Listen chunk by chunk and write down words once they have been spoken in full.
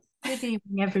Good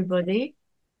evening, everybody.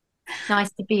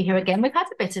 Nice to be here again. We've had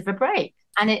a bit of a break,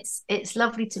 and it's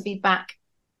lovely to be back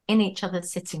in each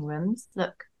other's sitting rooms.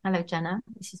 Look, hello, Jenna.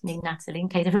 This is me, Natalie, in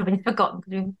case everybody's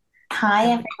forgotten.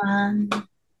 Hi, everyone.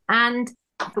 And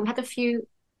we had a few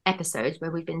episodes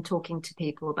where we've been talking to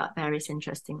people about various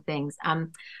interesting things.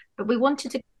 But we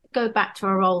wanted to go back to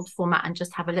our old format and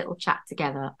just have a little chat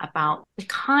together about the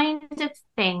kind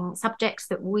of subjects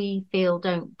that we feel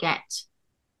don't get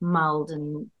mulled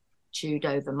and chewed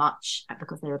over much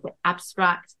because they're a bit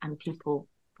abstract and people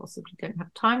possibly don't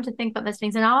have time to think about those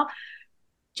things. And our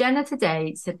Jenna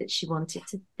today said that she wanted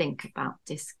to think about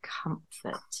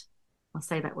discomfort. I'll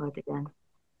say that word again.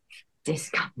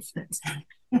 Discomfort.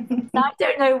 I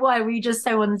don't know why we just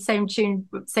so on the same tune,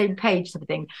 same page sort of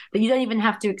thing, but you don't even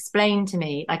have to explain to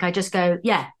me. Like I just go,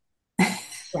 yeah.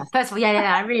 Yeah. First of all,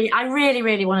 yeah. I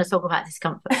really want to talk about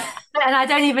discomfort. And I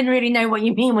don't even really know what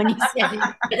you mean when you said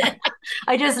it.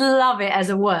 I just love it as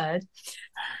a word.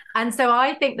 And so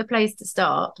I think the place to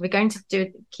start, we're going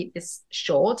to keep this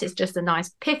short. It's just a nice,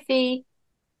 pithy,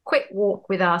 quick walk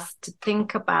with us to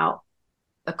think about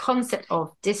the concept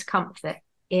of discomfort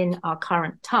in our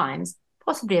current times,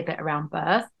 possibly a bit around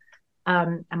birth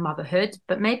and motherhood,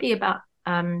 but maybe about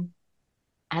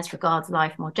as regards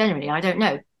life more generally. I don't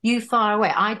know. You far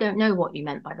away. I don't know what you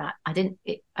meant by that. I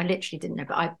literally didn't know,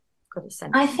 but I got a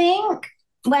sense. I think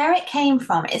where it came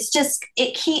from,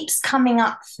 it keeps coming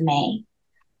up for me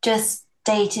just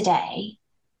day to day.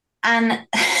 And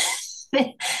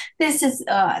this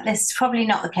is probably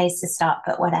not the place to start,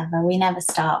 but whatever. We never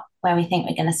start where we think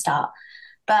we're going to start.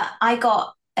 But I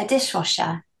got a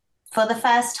dishwasher for the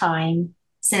first time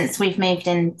since we've moved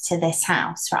into this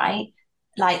house, right?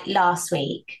 Like last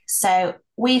week. So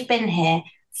we've been here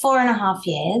 4.5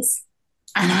 years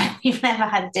and we've never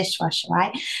had a dishwasher,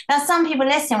 right? Now, some people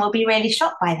listening will be really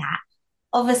shocked by that.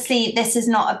 Obviously, this is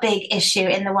not a big issue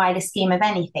in the wider scheme of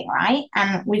anything, right?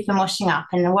 And we've been washing up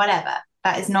and whatever.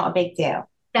 That is not a big deal.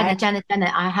 Jenna, Right? Jenna,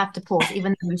 Jenna, I have to pause.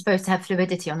 Even though I'm supposed to have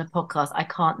fluidity on the podcast, I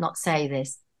can't not say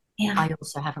this. Yeah. I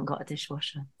also haven't got a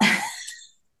dishwasher.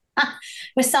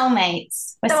 We're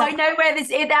soulmates. So I know where this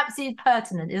is absolutely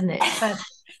pertinent, isn't it?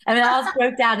 I mean, ours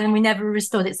broke down and we never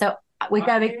restored it. So we're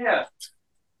going. Yeah,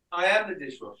 I am the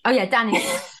dishwasher. Oh, yeah, Danny.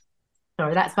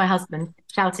 Sorry, that's my husband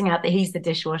shouting out that he's the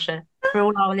dishwasher for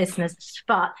all our listeners.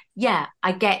 But yeah,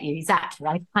 I get you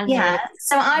exactly. Yeah.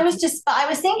 So I was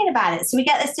thinking about it. So we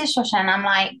get this dishwasher, and I'm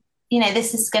like,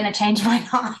 this is going to change my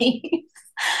life.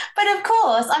 But of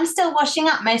course, I'm still washing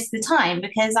up most of the time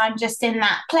because I'm just in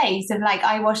that place of like,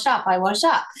 I wash up.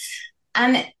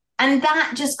 And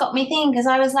that just got me thinking because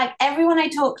I was like, everyone I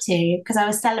talked to, because I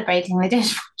was celebrating the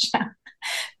dishwasher,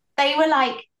 they were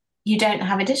like, you don't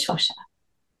have a dishwasher.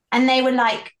 And they were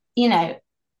like, and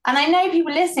I know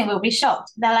people listening will be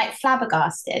shocked. They're like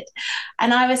flabbergasted.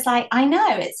 And I was like, I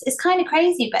know it's kind of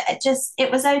crazy, but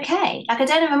it was okay. Like, I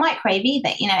don't have a microwave either.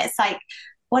 It's like,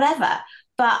 whatever.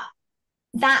 But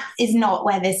that is not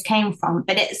where this came from.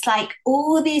 But it's like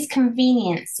all these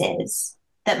conveniences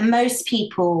that most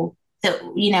people that,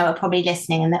 are probably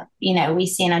listening and that, we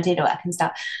see in our doodle work and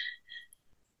stuff.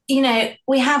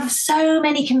 We have so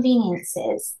many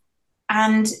conveniences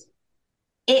and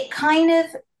it kind of,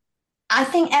 I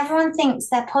think everyone thinks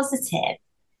they're positive,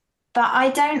 but I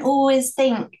don't always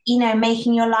think,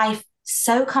 making your life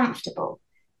so comfortable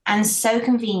and so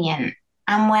convenient.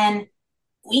 And when,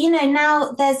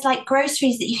 now there's like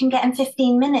groceries that you can get in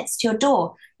 15 minutes to your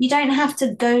door. You don't have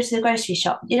to go to the grocery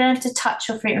shop. You don't have to touch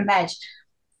your fruit and veg.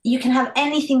 You can have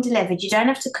anything delivered. You don't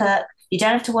have to cook. You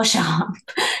don't have to wash up.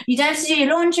 You don't have to do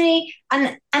your laundry.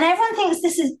 And everyone thinks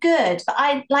this is good. But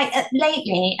I like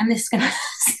lately, and this is going to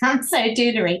sound so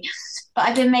doodery, but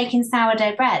I've been making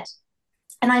sourdough bread.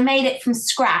 And I made it from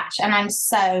scratch. And I'm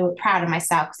so proud of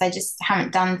myself because I just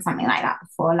haven't done something like that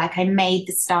before. Like I made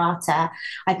the starter.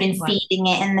 I've been feeding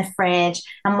it in the fridge.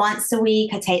 And once a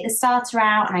week, I take the starter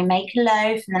out and I make a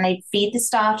loaf. And then I feed the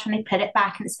starter and I put it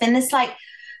back. And it's been this like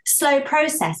slow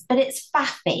process, but it's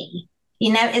faffy.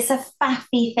 It's a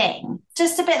faffy thing.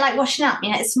 Just a bit like washing up,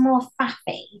 it's more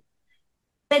faffy.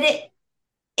 But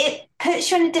it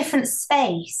puts you in a different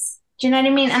space. Do you know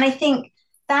what I mean? And I think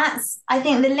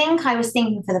the link I was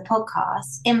thinking for the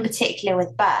podcast, in particular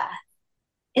with birth,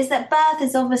 is that birth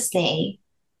is obviously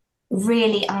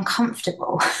really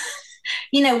uncomfortable.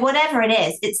 Whatever it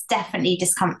is, it's definitely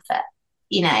discomfort,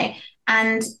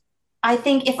 And I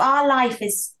think if our life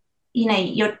is,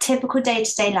 your typical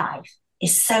day-to-day life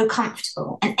is so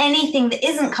comfortable, and anything that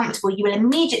isn't comfortable, you will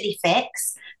immediately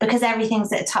fix because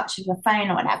everything's at a touch of your phone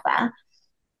or whatever.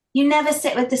 You never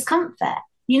sit with discomfort.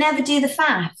 You never do the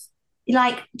faff.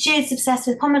 Like Jude's obsessed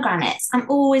with pomegranates. I'm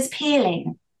always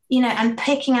peeling, and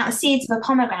picking out the seeds of a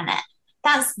pomegranate.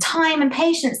 That's time and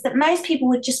patience that most people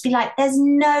would just be like, there's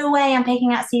no way I'm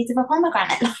picking out seeds of a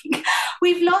pomegranate. Like,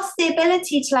 we've lost the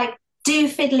ability to like do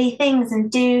fiddly things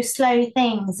and do slow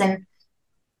things. And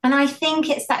I think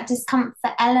it's that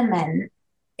discomfort element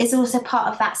is also part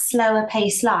of that slower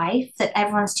paced life that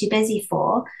everyone's too busy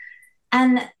for.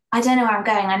 And I don't know where I'm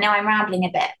going. I know I'm rambling a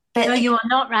bit, but No, you are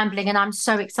not rambling, and I'm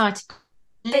so excited.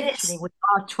 Literally, we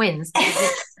are twins.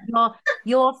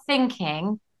 Your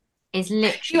thinking is you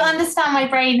literally. understand my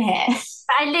brain here.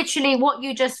 I literally, what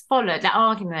you just followed, that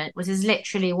argument is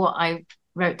literally what I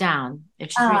wrote down,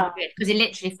 which is really Oh, good because it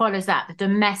literally follows that the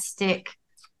domestic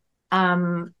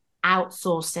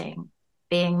outsourcing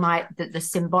being the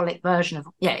symbolic version of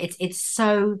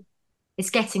it's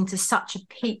getting to such a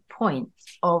peak point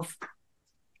of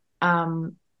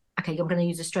okay, I'm going to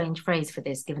use a strange phrase for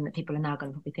this, given that people are now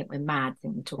going to probably think we're mad,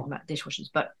 think we're talking about dishwashers.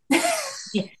 But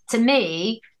yeah, to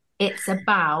me, it's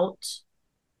about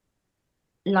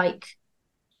like,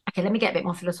 okay, let me get a bit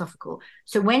more philosophical.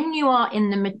 So when you are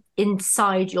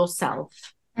inside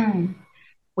yourself,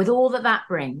 with all that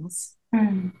brings,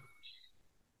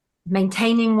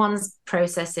 maintaining one's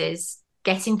processes,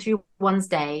 getting through one's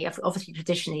day. Obviously,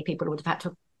 traditionally, people would have had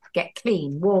to get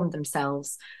clean, warm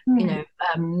themselves,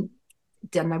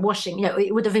 done their washing.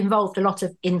 It would have involved a lot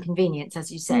of inconvenience,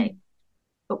 as you say.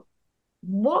 But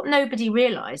what nobody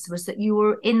realized was that you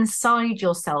were inside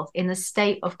yourself in a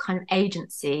state of kind of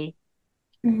agency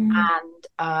and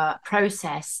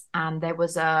process, and there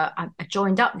was a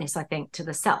joined upness, I think, to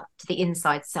the self, to the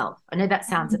inside self. I know that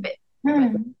sounds a bit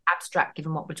abstract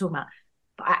given what we're talking about,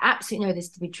 but I absolutely know this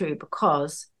to be true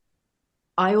because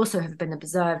I also have been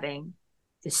observing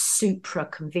the supra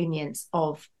convenience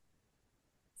of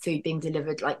food being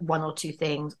delivered, like one or two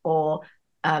things, or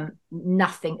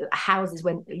nothing, houses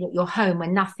when your home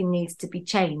when nothing needs to be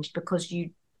changed because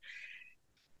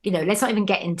let's not even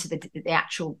get into the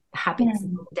actual habits,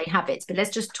 day habits, but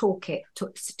let's just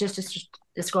just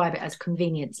describe it as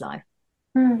convenience life.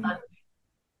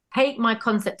 Take my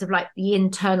concept of like the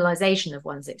internalization of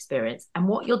one's experience, and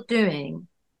what you're doing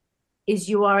is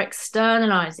you are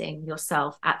externalizing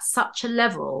yourself at such a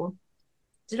level.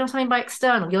 Do you know what I mean by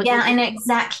external? I know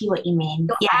exactly what you mean.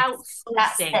 You're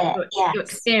outsourcing your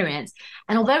experience.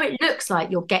 And although it looks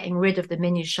like you're getting rid of the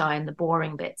minutiae and the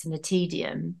boring bits and the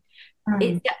tedium,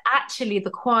 it's actually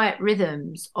the quiet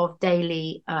rhythms of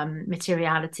daily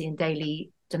materiality and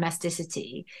daily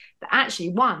domesticity that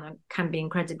actually, one, can be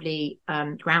incredibly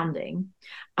grounding.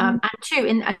 And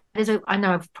two, I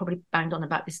know I've probably banged on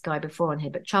about this guy before on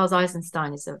here, but Charles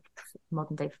Eisenstein is a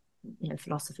modern day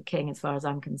philosopher king as far as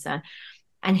I'm concerned.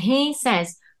 And he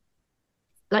says,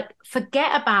 like,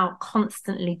 forget about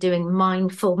constantly doing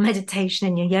mindful meditation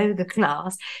in your yoga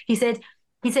class. He says,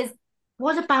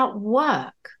 what about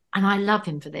work? And I love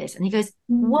him for this. And he goes,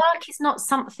 work is not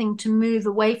something to move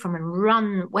away from and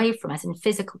run away from, as in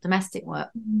physical domestic work.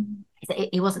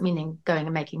 He wasn't meaning going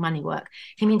and making money work.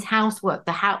 He means housework,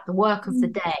 the work of the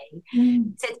day. He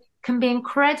said, can be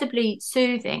incredibly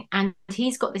soothing. And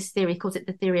he's got this theory, he calls it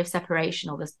the theory of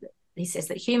separation, or this. He says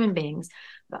that human beings,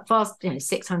 that fast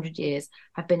 600 years,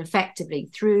 have been effectively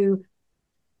through,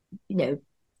 the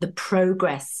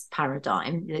progress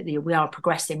paradigm. We are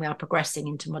progressing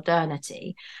into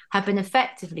modernity. Have been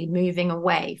effectively moving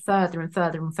away further and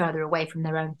further and further away from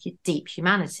their own deep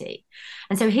humanity.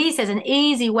 And so he says an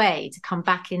easy way to come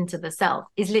back into the self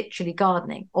is literally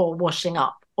gardening or washing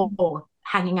up or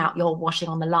hanging out your washing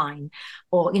on the line,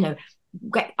 or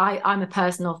I'm a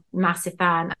personal massive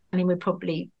fan. I mean, we're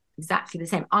probably exactly the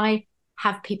same. I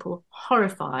have people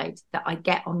horrified that I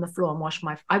get on the floor and wash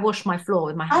my floor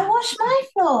with my hands. I wash my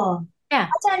floor. Yeah.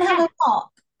 I don't have a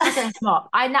mop. I don't have a mop.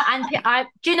 I know, and I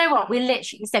do you know what? We're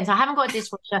literally the same. So I haven't got a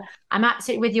dishwasher. I'm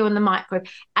absolutely with you on the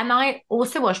microwave. And I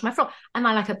also wash my floor. And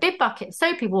I like a big bucket of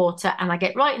soapy water, and I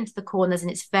get right into the corners,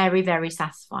 and it's very, very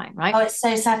satisfying, right? Oh, it's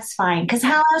so satisfying. Because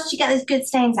how else do you get those good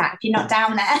stains out if you're not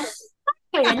down there?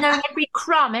 And knowing every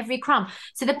crumb.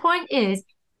 So the point is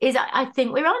I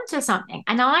think we're onto something.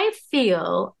 And I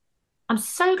feel, I'm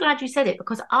so glad you said it,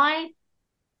 because I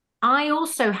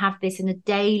also have this in a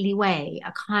daily way,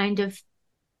 a kind of,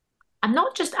 I'm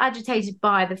not just agitated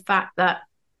by the fact that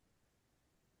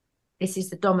this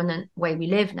is the dominant way we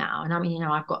live now. And I mean,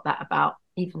 I've got that about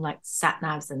even like sat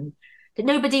navs, and that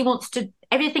nobody wants to,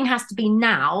 everything has to be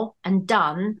now and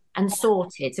done and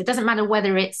sorted. So it doesn't matter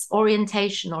whether it's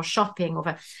orientation or shopping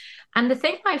and the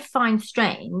thing I find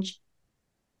strange,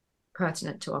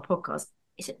 pertinent to our podcast,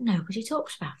 is that nobody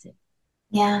talks about it.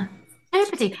 Yeah.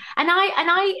 Nobody. And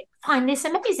I find this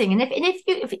amazing. And if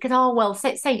you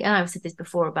could, say, and I've said this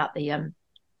before about the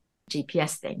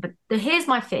GPS thing. But here's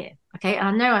my fear, okay? And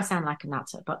I know I sound like a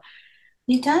nutter, but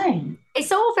You don't.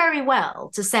 it's all very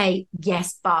well to say,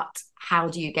 yes, but how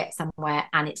do you get somewhere?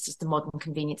 And it's just a modern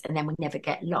convenience, and then we never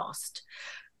get lost.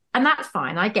 And that's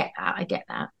fine. I get that. I get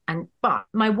that. But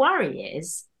my worry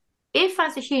is, if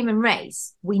as a human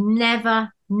race, we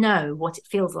never know what it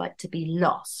feels like to be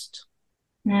lost.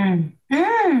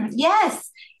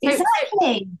 Yes,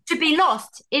 exactly. So to be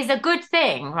lost is a good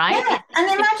thing, right? Yeah. And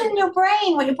imagine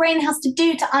what your brain has to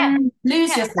do to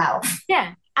lose yourself.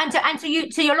 Yeah. And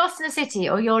you're lost in a city,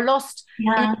 or you're lost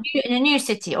in a new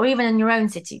city, or even in your own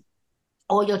city,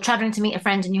 or you're traveling to meet a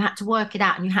friend and you had to work it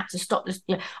out and you had to stop this,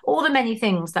 all the many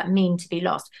things that mean to be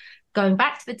lost. Going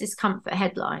back to the discomfort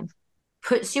headline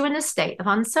puts you in a state of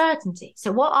uncertainty.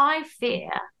 So what I fear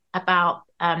about,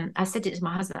 I said it to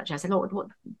my husband actually, I said, Lord, what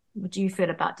do you feel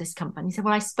about discomfort? And he said,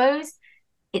 well, I suppose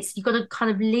you've got to kind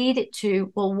of lead it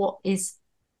to, well, what is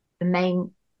the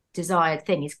main desired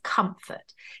thing is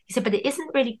comfort. He said, but it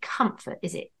isn't really comfort,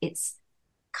 is it? It's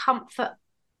comfort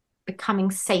becoming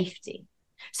safety.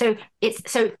 So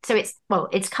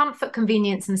it's comfort,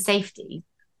 convenience, and safety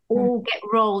all get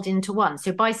rolled into one.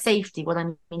 So by safety, what I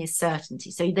mean is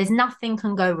certainty. So there's nothing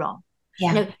can go wrong.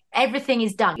 Yeah. Everything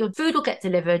is done. Your food will get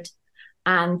delivered,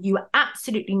 and you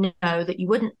absolutely know that you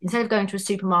wouldn't, instead of going to a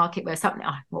supermarket where something,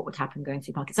 what would happen going to a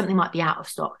supermarket? Something might be out of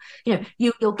stock.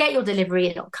 You'll get your delivery,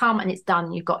 it'll come and it's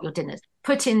done. You've got your dinners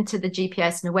put into the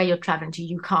GPS, and where you're traveling to,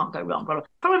 you can't go wrong.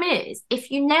 Problem is, if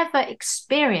you never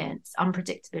experience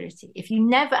unpredictability,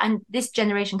 and this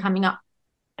generation coming up,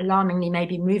 alarmingly,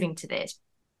 maybe moving to this,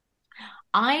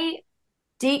 I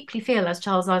deeply feel, as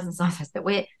Charles Eisenstein says, that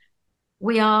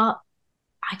we are,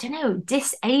 I don't know,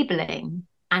 disabling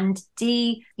and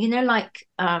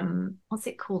what's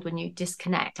it called when you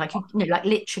disconnect? Like, like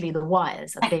literally the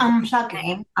wires are being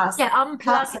unplugging us. Yeah,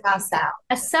 unplugging ourselves.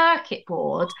 A circuit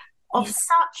board of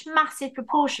such massive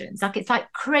proportions. Like, it's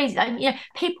like crazy.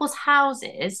 People's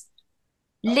houses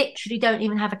literally don't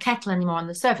even have a kettle anymore on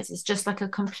the surface. It's just like a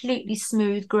completely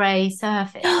smooth grey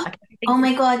surface. Oh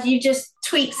my God, you just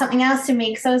tweaked something else to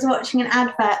me, because I was watching an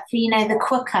advert for, the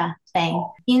cooker thing.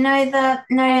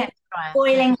 The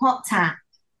boiling hot tap.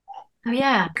 Oh,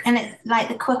 yeah. And it's like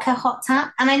the quicker hot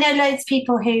tap. And I know loads of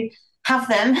people who have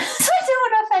them, so I don't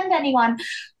want to offend anyone.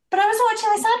 But I was watching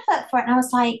this advert for it, and I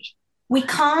was like, we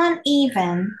can't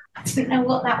even, I didn't know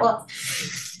what that was.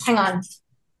 Hang on,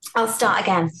 I'll start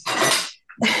again.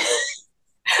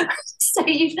 So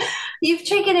you've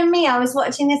triggered in me. I was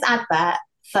watching this advert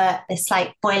for this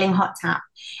like boiling hot tap.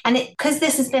 And because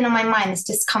this has been on my mind, this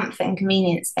discomfort and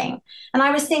convenience thing. And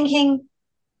I was thinking,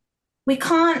 we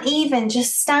can't even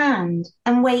just stand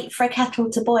and wait for a kettle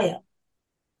to boil.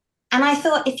 And I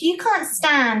thought, if you can't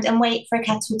stand and wait for a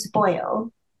kettle to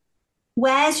boil,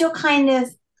 where's your kind of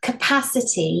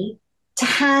capacity to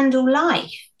handle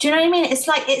life? Do you know what I mean? It's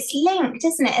like, it's linked,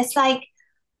 isn't it? It's like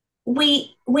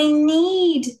we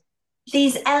need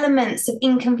these elements of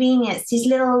inconvenience, these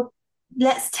little,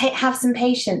 have some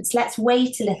patience, let's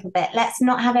wait a little bit, let's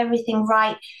not have everything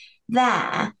right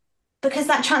there, because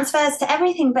that transfers to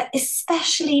everything, but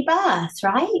especially birth,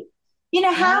 right?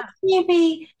 How can you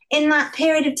be in that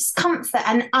period of discomfort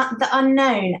and the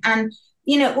unknown, and,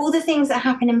 all the things that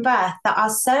happen in birth that are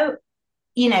so,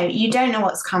 you don't know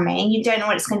what's coming. You don't know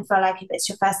what it's going to feel like if it's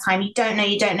your first time. You don't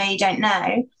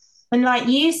know. And like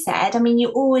you said, I mean, you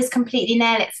always completely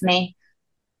nail it for me.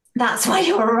 That's why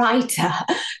you're a writer.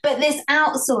 But this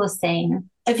outsourcing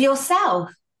of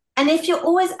yourself. And if you're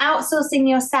always outsourcing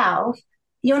yourself,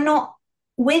 you're not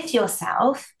with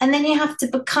yourself. And then you have to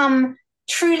become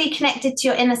truly connected to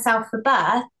your inner self for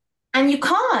birth. And you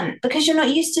can't, because you're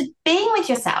not used to being with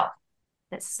yourself.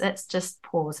 Let's just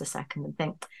pause a second and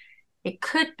think. It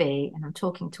could be, and I'm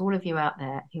talking to all of you out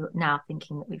there who are now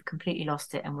thinking that we've completely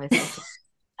lost it, and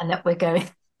and that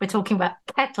we're talking about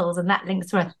kettles, and that links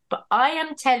to us. But I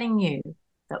am telling you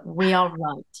that we are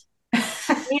right.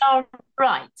 We are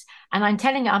right. And I'm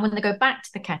telling you, I'm going to go back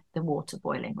to the water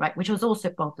boiling, right, which was also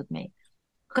bothered me.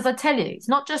 Because I tell you, it's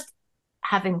not just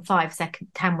having 5 seconds.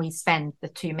 Can we spend the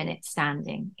 2 minutes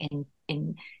standing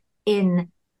in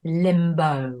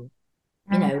limbo?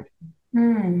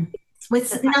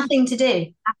 With nothing to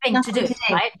do. Nothing to do,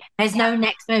 right? There's no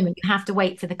next moment. You have to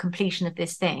wait for the completion of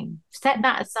this thing. Set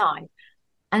that aside.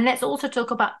 And let's also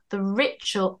talk about the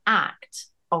ritual act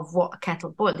of what a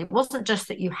kettle boiled. It wasn't just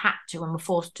that you had to and were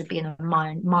forced to be in a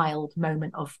mild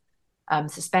moment of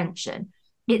suspension.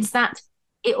 It's that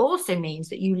it also means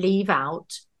that you leave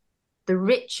out the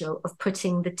ritual of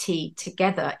putting the tea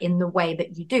together in the way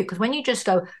that you do. Because when you just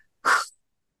go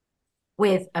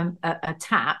with a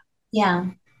tap,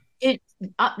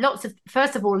 lots of,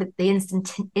 first of all,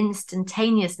 the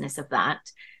instantaneousness of that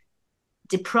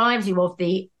deprives you of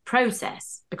the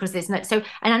process, because there's no, so,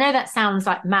 and I know that sounds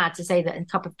like mad to say that a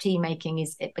cup of tea making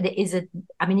is, but it is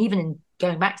I mean, even in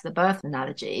going back to the birth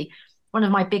analogy, one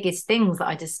of my biggest things that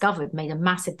I discovered made a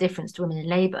massive difference to women in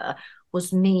labor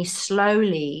was me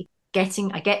slowly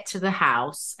I get to the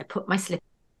house, I put my slippers,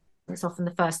 it's often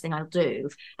the first thing I'll do,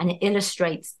 and it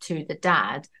illustrates to the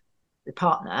dad, the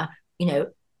partner,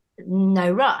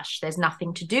 no rush. There's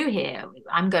nothing to do here.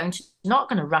 I'm not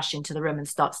going to rush into the room and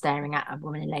start staring at a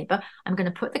woman in labor. I'm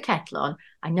going to put the kettle on.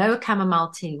 I know a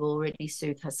chamomile tea will really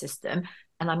soothe her system,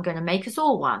 and I'm going to make us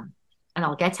all one. And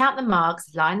I'll get out the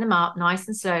mugs, line them up nice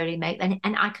and slowly, and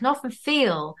I can often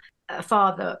feel a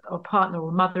father or partner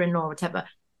or mother-in-law or whatever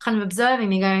kind of observing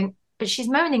me going, but she's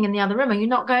moaning in the other room. Are you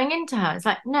not going into her? It's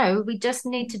like, no, we just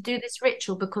need to do this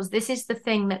ritual because this is the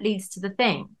thing that leads to the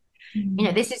thing.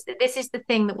 Mm. This is the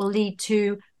thing that will lead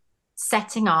to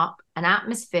setting up an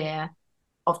atmosphere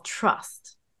of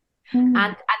trust.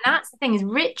 And that's the thing, is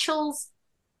rituals.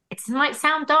 It might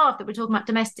sound daft that we're talking about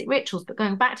domestic rituals, but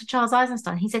going back to Charles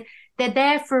Eisenstein, he said they're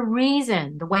there for a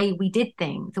reason. The way we did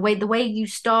things, the way you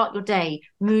start your day,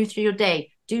 move through your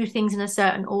day, do things in a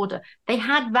certain order, they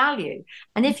had value.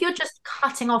 And if you're just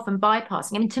cutting off and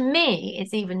bypassing, I mean, to me,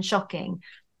 it's even shocking.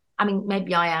 I mean,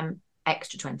 maybe I am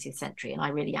extra 20th century and I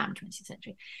really am 20th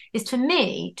century, is for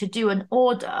me to do an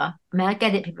order. I mean, I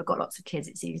get it, people have got lots of kids,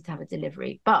 it's easy to have a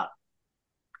delivery, but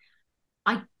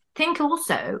I think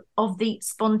also of the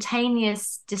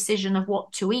spontaneous decision of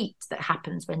what to eat that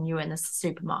happens when you're in a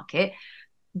supermarket,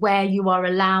 where you are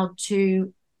allowed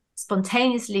to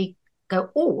spontaneously go,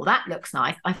 oh, that looks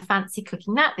nice, I fancy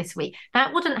cooking that this week.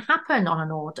 That wouldn't happen on an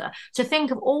order. So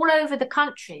think of all over the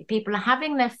country, people are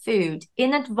having their food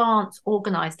in advance,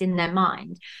 organized in their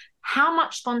mind. How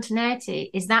much spontaneity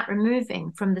is that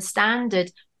removing from the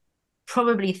standard,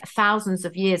 probably thousands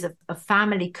of years of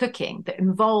family cooking that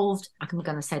involved, I'm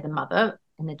going to say the mother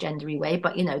in a gendery way,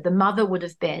 but the mother would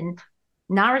have been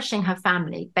nourishing her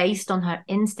family based on her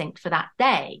instinct for that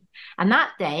day. And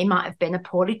that day might have been a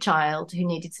poorly child who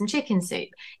needed some chicken soup.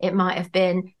 It might have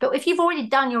been, but if you've already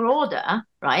done your order,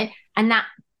 right, and that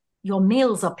your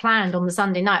meals are planned on the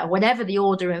Sunday night or whatever the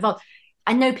order involves,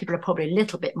 I know people are probably a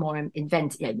little bit more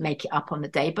inventive, make it up on the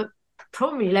day, but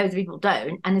probably loads of people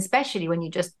don't. And especially when you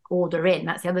just order in,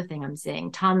 that's the other thing I'm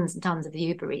seeing, tons and tons of the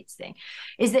Uber Eats thing,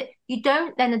 is that you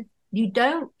don't,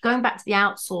 going back to the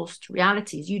outsourced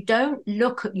realities, you don't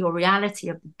look at your reality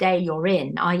of the day you're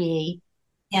in, i.e.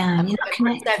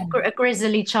 a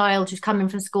grizzly child who's coming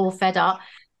from school fed up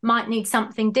might need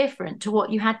something different to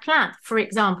what you had planned, for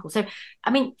example. So,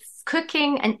 I mean,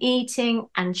 cooking and eating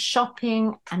and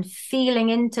shopping and feeling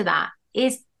into that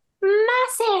is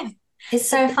massive. It's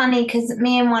so funny because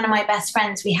me and one of my best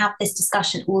friends, we have this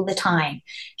discussion all the time.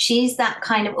 She's that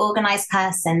kind of organized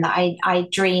person that I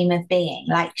dream of being.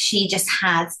 Like, she just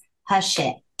has her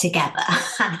shit together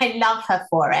and I love her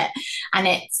for it. And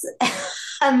it's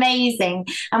amazing.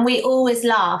 And we always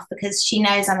laugh because she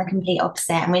knows I'm the complete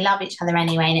opposite and we love each other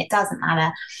anyway and it doesn't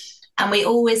matter. And we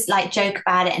always like joke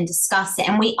about it and discuss it.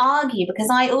 And we argue because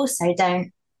I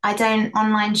don't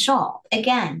online shop.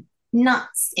 Again,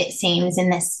 nuts it seems in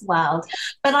this world,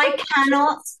 but I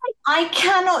cannot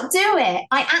do it.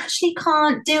 I actually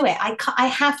can't do it. I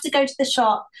have to go to the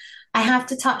shop. I have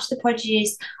to touch the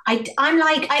produce. I'm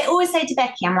like, I always say to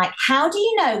Becky, I'm like, how do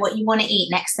you know what you want to eat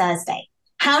next Thursday?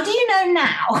 How do you know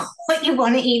now what you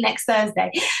want to eat next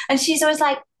Thursday? And she's always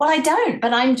like, well, I don't,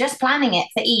 but I'm just planning it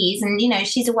for ease. And,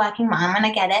 she's a working mom and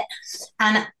I get it.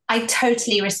 And I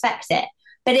totally respect it.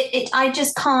 But I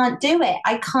just can't do it.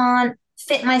 I can't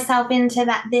fit myself into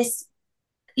that, this.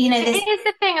 It is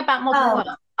the thing about modern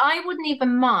work. I wouldn't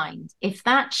even mind if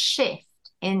that shift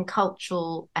in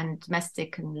cultural and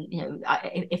domestic and,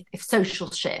 if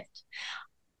social shift,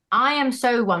 I am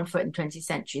so 1 foot in the 20th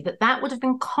century that would have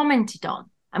been commented on.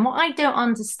 And what I don't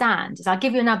understand is, I'll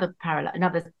give you another parallel,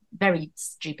 another very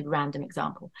stupid random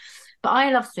example, but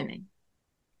I love swimming.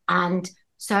 And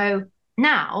so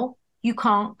now you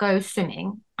can't go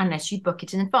swimming unless you book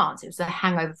it in advance. It was a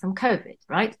hangover from COVID,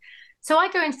 right? So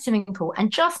I go into the swimming pool,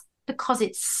 and just because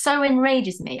it so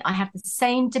enrages me, I have the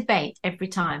same debate every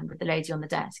time with the lady on the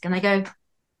desk. And I go,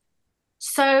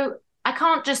 so I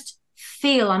can't just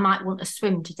feel I might want to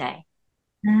swim today.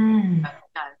 No,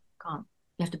 can't.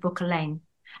 You have to book a lane.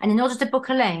 And in order to book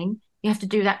a lane, you have to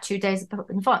do that 2 days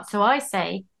in advance. So I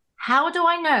say, how do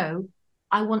I know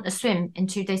I want to swim in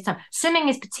 2 days' time? Swimming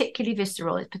is particularly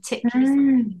visceral. It's particularly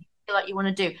something you feel like you want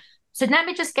to do. So let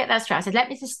me just get that straight. I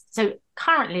said, so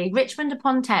currently Richmond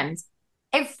upon Thames,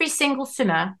 every single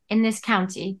swimmer in this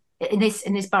county, in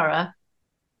this borough,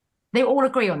 They all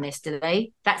agree on this, do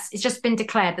they? It's just been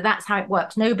declared that that's how it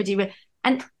works.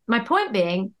 And my point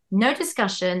being, no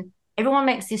discussion. Everyone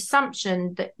makes the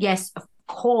assumption that, yes, of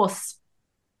course,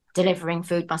 delivering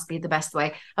food must be the best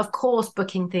way. Of course,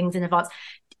 booking things in advance.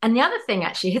 And the other thing,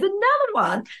 actually, is another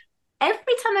one.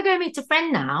 Every time I go meet a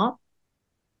friend now,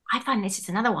 I find this is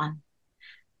another one.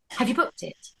 Have you booked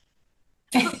it?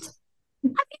 Have you booked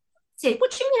it?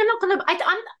 What do you mean? I'm not going to.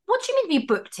 What do you mean? Have you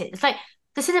booked it? It's like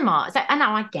the cinema. It's like, and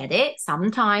now I get it.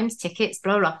 Sometimes tickets,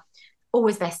 blah blah.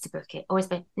 Always best to book it. Always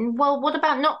best. Well, what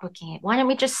about not booking it? Why don't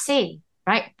we just see?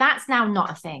 Right? That's now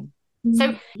not a thing.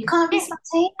 So you can't be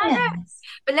spontaneous.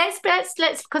 But let's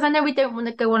because I know we don't want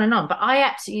to go on and on, but I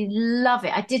absolutely love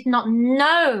it. I did not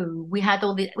know we had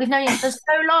all these. We've known it for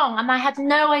so long, and I had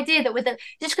no idea that it's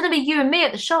just going to be you and me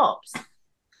at the shops.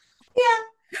 Yeah,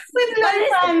 with no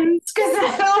friends, because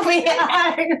they'll be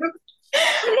at home.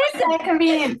 Their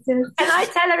conveniences. And I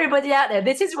tell everybody out there,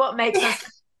 this is what makes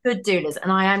us good doulas,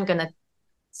 and I am going to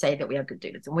say that we are good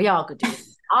doulas, and we are good doulas.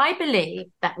 I believe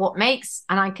that what makes,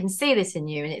 and I can see this in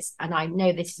you, and I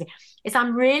know this is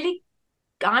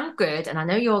I'm good, and I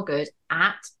know you're good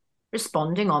at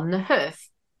responding on the hoof.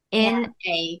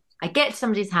 I get to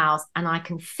somebody's house and I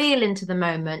can feel into the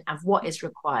moment of what is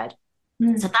required.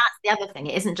 So that's the other thing.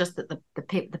 It isn't just that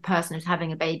the person who's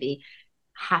having a baby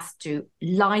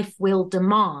life will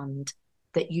demand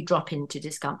that you drop into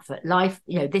discomfort. Life,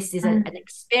 this is an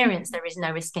experience there is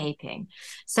no escaping.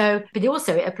 So, but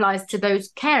also it applies to those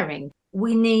caring.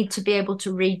 We need to be able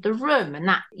to read the room and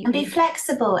be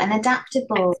flexible and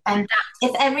adaptable. And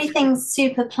if everything's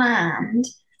super planned,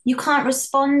 you can't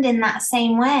respond in that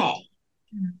same way.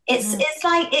 It's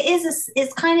like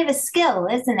it's kind of a skill,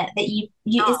 isn't it? That you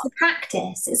it's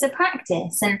a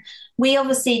practice, and we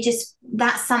obviously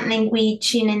that's something we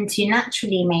tune into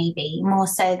naturally, maybe more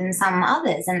so than some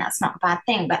others, and that's not a bad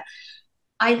thing. But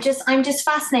I'm just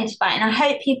fascinated by it, and I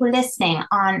hope people listening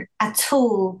aren't at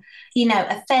all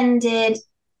offended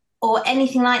or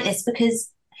anything like this,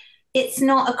 because it's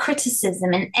not a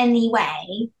criticism in any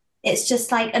way. It's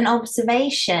just like an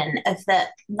observation of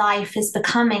that life is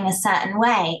becoming a certain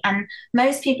way. And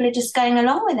most people are just going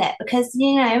along with it because,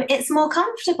 it's more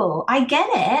comfortable. I get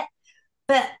it.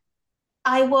 But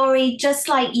I worry, just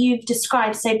like you've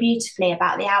described so beautifully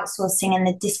about the outsourcing and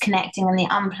the disconnecting and the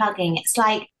unplugging, it's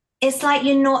like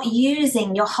you're not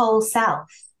using your whole self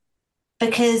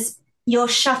because you're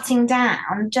shutting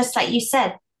down, just like you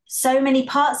said, so many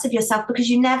parts of yourself, because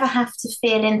you never have to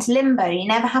feel into limbo. You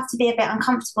never have to be a bit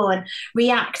uncomfortable and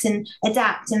react and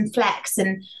adapt and flex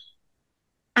and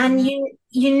you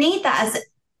need that as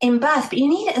in birth, but you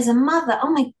need it as a mother.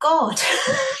 Oh my God.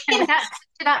 To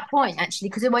that point, actually,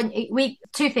 because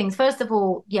two things. First of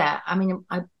all, I mean,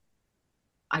 I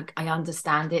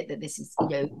understand it, that this is,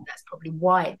 that's probably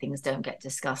why things don't get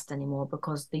discussed anymore,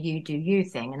 because the you do you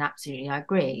thing, and absolutely I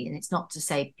agree. And it's not to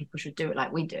say people should do it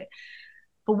like we do it.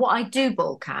 But what I do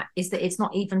balk at is that it's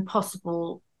not even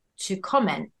possible to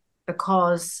comment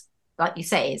because, like you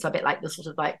say, it's a bit like the sort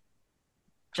of like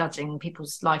judging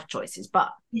people's life choices.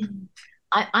 But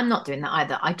I'm not doing that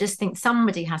either. I just think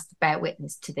somebody has to bear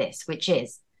witness to this, which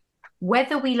is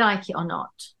whether we like it or not,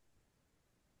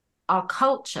 our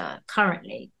culture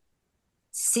currently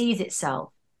sees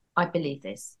itself, I believe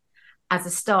this, as a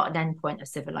start and end point of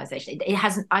civilization. It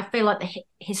hasn't. I feel like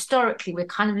historically we're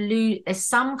kind of there's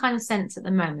some kind of sense at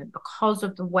the moment, because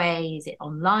of the way, is it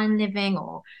online living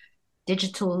or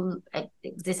digital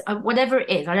exist, whatever it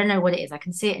is. I don't know what it is. I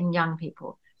can see it in young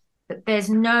people, but there's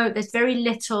very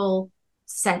little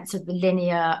sense of the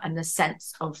linear and the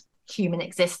sense of human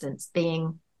existence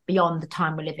being beyond the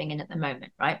time we're living in at the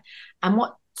moment, right? And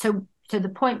so the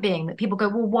point being that people go,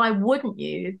 well, why wouldn't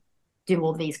you do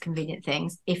all these convenient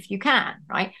things if you can,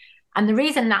 right? And the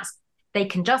reason they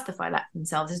can justify that for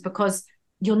themselves is because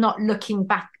you're not looking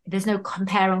back. There's no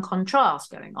compare and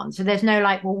contrast going on. So there's no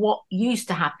like, well, what used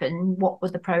to happen? What were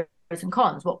the pros and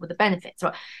cons? What were the benefits?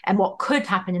 And what could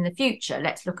happen in the future?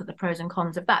 Let's look at the pros and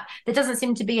cons of that. There doesn't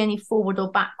seem to be any forward or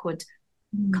backward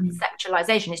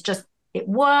conceptualization. It's just, it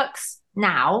works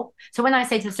now. So when I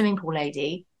say to the swimming pool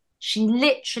lady, she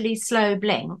literally slow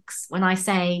blinks when I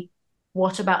say,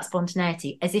 what about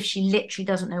spontaneity? As if she literally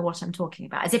doesn't know what I'm talking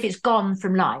about, as if it's gone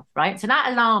from life, right? So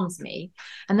that alarms me.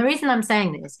 And the reason I'm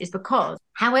saying this is because,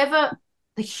 however,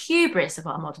 the hubris of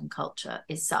our modern culture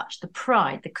is such, the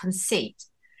pride, the conceit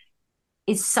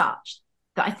is such,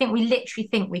 that I think we literally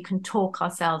think we can talk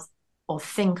ourselves or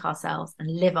think ourselves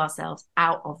and live ourselves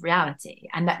out of reality.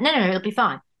 And that, no, it'll be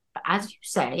fine. But as you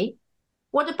say,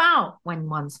 what about when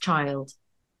one's child,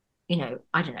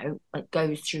 I don't know, like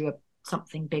goes through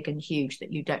something big and huge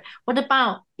that you don't. What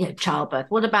about, childbirth?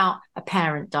 What about a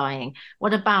parent dying?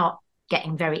 What about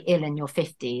getting very ill in your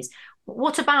 50s?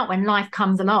 What about when life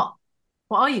comes along?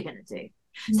 What are you going to do?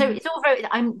 So it's all very,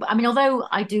 I mean, although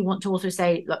I do want to also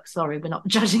say, look, sorry, we're not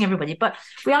judging everybody, but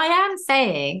I am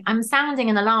saying, I'm sounding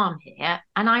an alarm here,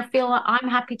 and I feel like I'm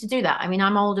happy to do that. I mean,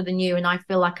 I'm older than you, and I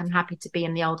feel like I'm happy to be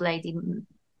in the old lady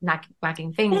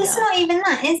wagging finger. But it's not even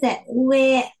that, is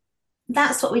it?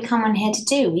 That's what we come on here to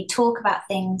do. We talk about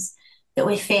things that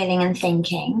we're feeling and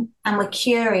thinking, and we're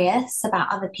curious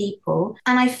about other people.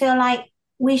 And I feel like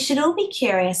we should all be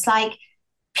curious. Like,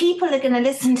 people are going to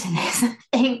listen to this and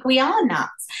think we are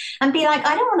nuts and be like,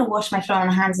 I don't want to wash my floor on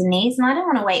hands and knees, and I don't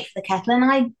want to wait for the kettle, and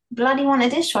I bloody want a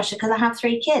dishwasher because I have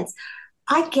 3 kids.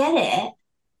 I get it.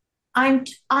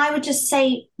 I would just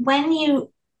say, when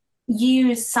you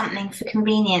use something for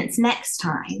convenience next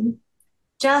time,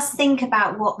 just think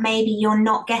about what maybe you're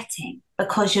not getting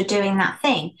because you're doing that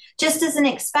thing, just as an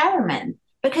experiment,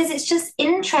 because it's just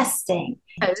interesting.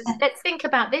 So let's think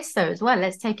about this though as well.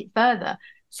 Let's take it further.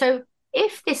 So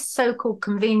if this so-called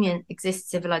convenient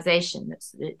exists civilization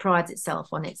that prides itself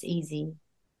on its easy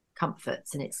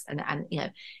comforts and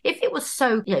if it was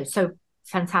so so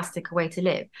fantastic a way to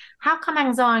live, how come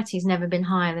anxiety's never been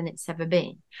higher than it's ever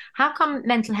been? How come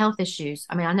mental health issues,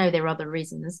 I mean, I know there are other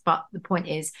reasons, but the point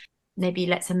is, maybe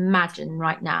let's imagine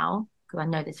right now, because I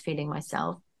know this feeling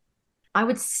myself, I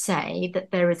would say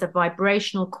that there is a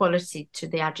vibrational quality to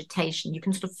the agitation. You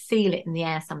can sort of feel it in the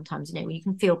air sometimes, you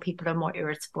can feel people are more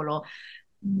irritable, or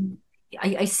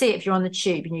I see it if you're on the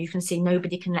tube, you can see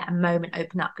nobody can let a moment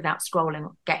open up without scrolling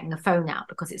or getting the phone out,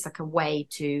 because it's like a way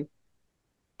to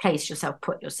place yourself,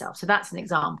 put yourself. So that's an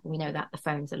example. We know that the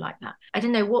phones are like that. I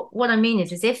don't know, what I mean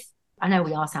is if, I know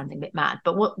we are sounding a bit mad,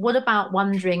 but what about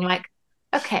wondering, like,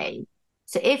 okay,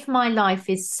 so if my life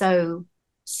is so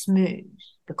smooth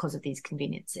because of these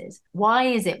conveniences, why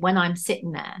is it when I'm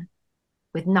sitting there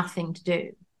with nothing to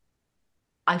do,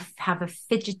 I have a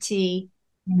fidgety,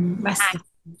 anxiety?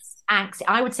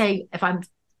 I would say, if I'm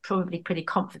probably pretty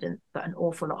confident that an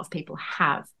awful lot of people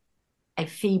have a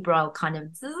febrile kind of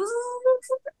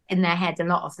in their head a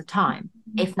lot of the time,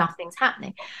 if nothing's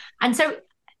happening. And so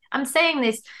I'm saying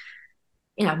this,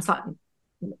 I'm slightly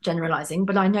generalizing,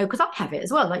 but I know because I have it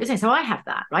as well, like you're saying. So I have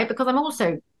that, right? Because I'm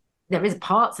also, there is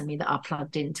parts of me that are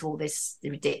plugged into all this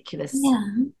ridiculous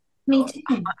me too.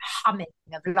 humming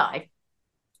of life.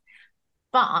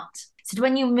 But so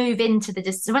when you move into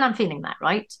so when I'm feeling that,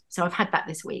 right? So I've had that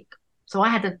this week. So I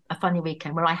had a funny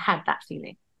weekend where I had that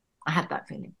feeling.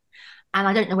 And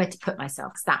I don't know where to put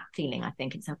myself, because that feeling, I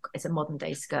think it's a modern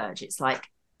day scourge. It's like,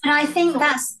 and I think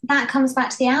that comes back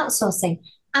to the outsourcing.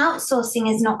 Outsourcing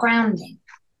is not grounding.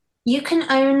 You can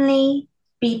only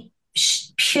be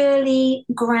purely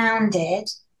grounded,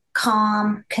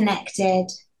 calm, connected,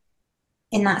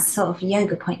 in that sort of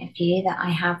yoga point of view that I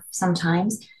have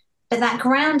sometimes. But that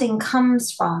grounding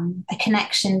comes from a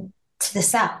connection to the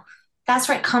self. That's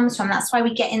where it comes from. That's why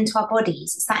we get into our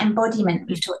bodies. It's that embodiment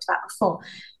we've talked about before.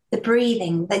 The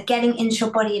breathing, the getting into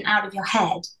your body and out of your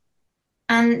head.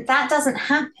 And that doesn't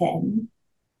happen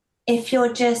if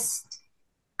you're just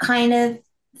kind of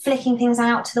flicking things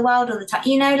out to the world all the time.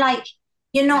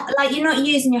 You're not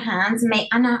using your hands and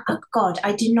oh God,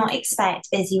 I do not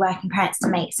expect busy working parents to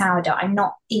make sourdough. I'm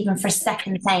not even for a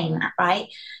second saying that, right?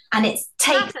 And it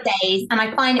takes days, and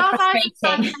I find it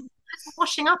frustrating.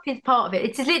 Washing up is part of it.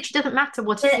 It literally doesn't matter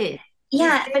what it is.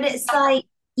 Yeah, but it's like,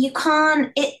 you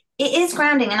can't, it is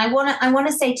grounding. And I want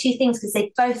to say 2 things, because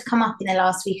they both come up in the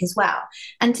last week as well.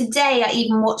 And today I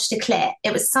even watched a clip.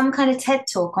 It was some kind of TED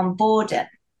talk on boredom.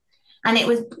 And it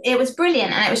was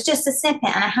brilliant. And it was just a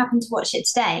snippet. And I happened to watch it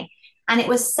today. And it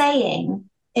was saying,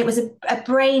 it was a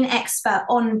brain expert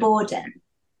on boredom.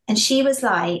 And she was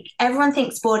like, everyone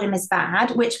thinks boredom is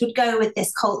bad, which would go with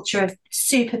this culture of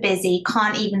super busy,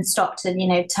 can't even stop to,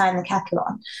 turn the kettle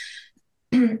on.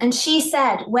 And she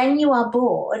said, when you are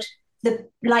bored,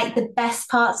 the best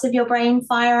parts of your brain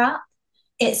fire up.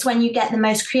 It's when you get the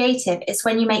most creative. It's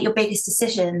when you make your biggest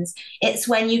decisions. It's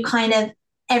when you kind of,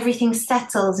 everything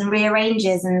settles and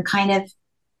rearranges and kind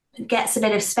of gets a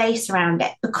bit of space around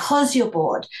it, because you're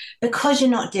bored, because you're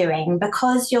not doing,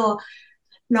 because you're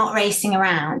not racing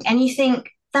around. And you think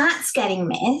that's getting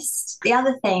missed. The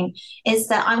other thing is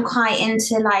that I'm quite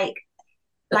into like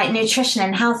nutrition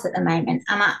and health at the moment.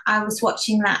 And I was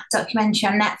watching that documentary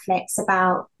on Netflix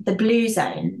about the blue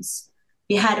zones.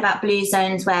 You heard about blue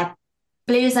zones, where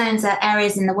blue zones are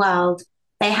areas in the world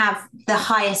They have the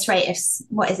highest rate of,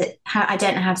 what is it? I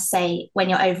don't know how to say when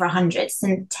you're over 100,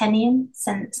 centennial,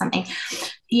 something.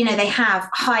 You know, they have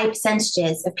high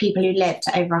percentages of people who live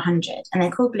to over 100, and they're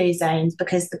called blue zones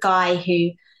because the guy who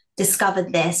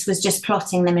discovered this was just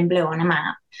plotting them in blue on a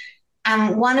map.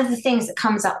 And one of the things that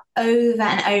comes up over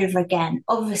and over again,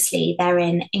 obviously, they're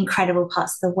in incredible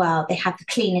parts of the world. They have the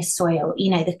cleanest soil,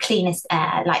 you know, the cleanest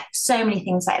air, like so many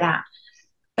things like that.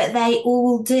 But they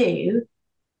all do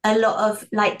a lot of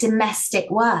like domestic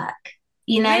work,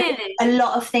 you know, Really? a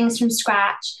lot of things from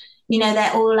scratch. You know,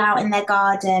 they're all out in their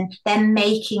garden, they're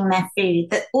making their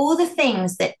food, that all the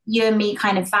things that you and me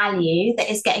kind of value, that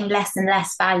is getting less and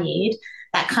less valued,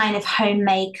 that kind of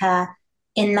homemaker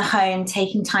in the home,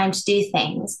 taking time to do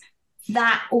things,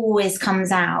 that always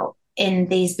comes out in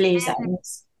these blue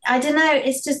zones. I don't know,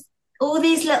 it's just all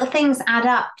these little things add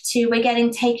up to we're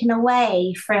getting taken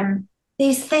away from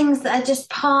these things that are just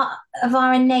part of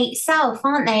our innate self,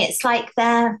 aren't they? It's like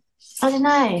they're, I don't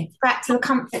know, back to the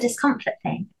comfort discomfort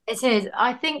thing. It is.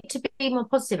 I think to be more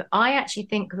positive, I actually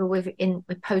think that we're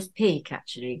post peak.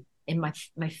 Actually, in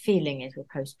my feeling is we're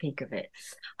post peak of it.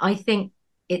 I think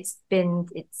it's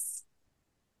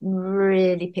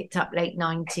really picked up late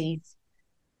 90s,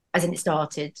 as in it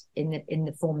started in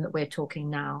the form that we're talking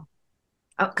now.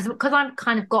 Because I'm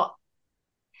kind of got,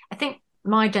 I think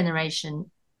my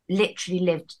generation literally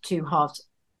lived two halves,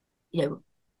 you know,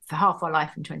 for half our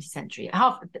life in 20th century.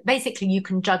 Half, basically, you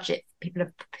can judge it. People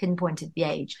have pinpointed the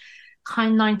age.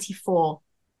 Kind of 94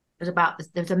 was about,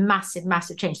 there was a massive,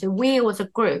 massive change. So we as a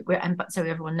group, but so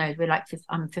everyone knows, we're like,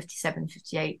 I'm 57,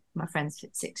 58, my friend's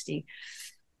 60.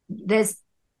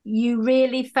 You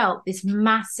really felt this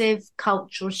massive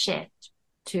cultural shift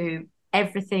to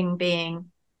everything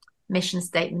being mission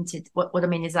statemented. What I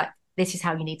mean is that this is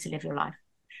how you need to live your life.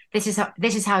 This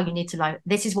is how you need to live.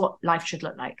 This is what life should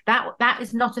look like. That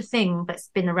is not a thing that's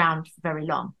been around for very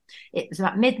long. It was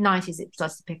about mid-90s it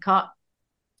starts to pick up.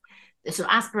 The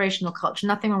sort of aspirational culture,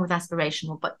 nothing wrong with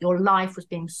aspirational, but your life was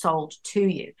being sold to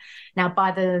you. Now, by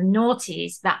the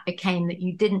noughties, that became that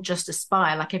you didn't just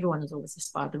aspire, like everyone has always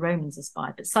aspired, the Romans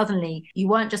aspired, but suddenly you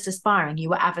weren't just aspiring, you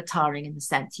were avataring in the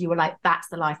sense. You were like, that's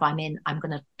the life I'm in, I'm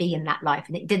going to be in that life.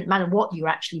 And it didn't matter what you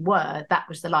actually were, that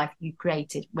was the life you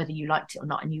created, whether you liked it or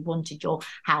not. And you wanted your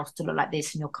house to look like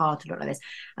this and your car to look like this.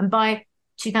 And by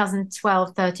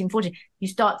 2012, 13, 14, you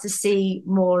start to see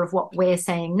more of what we're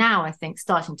saying now, I think,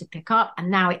 starting to pick up.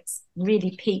 And now it's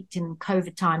really peaked in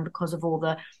COVID time because of all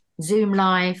the Zoom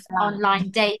life, online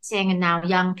dating, and now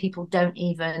young people don't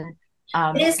even.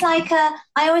 It's like I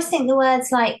always think the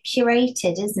word's like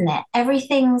curated, isn't it?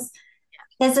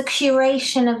 There's a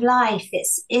curation of life.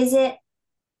 It's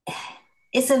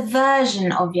a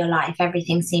version of your life,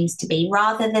 everything seems to be,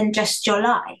 rather than just your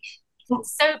life.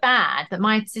 It's so bad that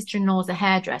my sister-in-law is a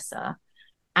hairdresser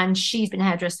and she's been a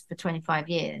hairdresser for 25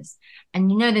 years. And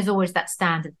you know, there's always that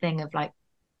standard thing of like,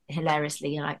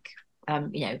 hilariously, like,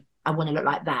 you know, I want to look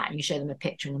like that. And you show them a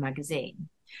picture in the magazine.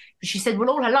 But she said, well,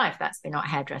 all her life, that's been what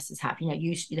hairdressers have. You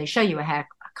know, they show you a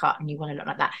haircut and you want to look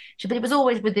like that. But it was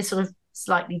always with this sort of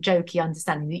slightly jokey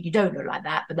understanding that you don't look like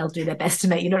that, but they'll do their best to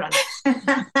make you look like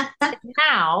that.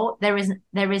 Now there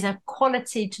is a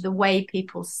quality to the way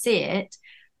people see it,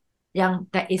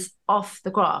 that is off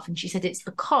the graph. And she said it's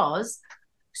because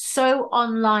so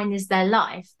online is their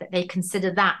life that they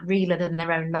consider that realer than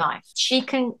their own life. She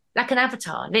can, like an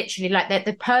avatar, literally, like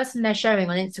the person they're showing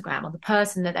on Instagram or the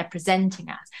person that they're presenting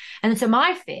as. And so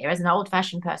my fear as an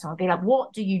old-fashioned person would be like,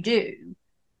 what do you do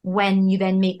when you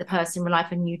then meet the person in real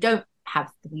life and you don't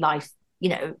have the life, you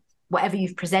know, whatever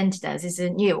you've presented as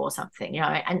isn't you or something, you know?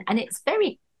 And it's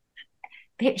very,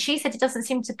 she said it doesn't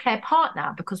seem to play a part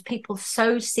now because people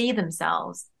so see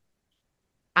themselves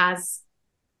as,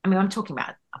 I mean, I'm talking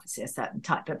about obviously a certain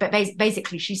type, but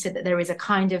basically she said that there is a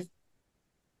kind of, I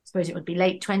suppose it would be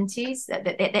late 20s,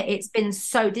 that it's been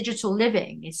so, digital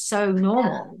living is so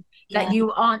normal that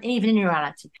you aren't even in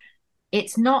reality.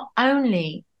 It's not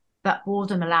only that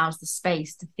boredom allows the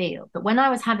space to feel, but when I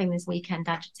was having this weekend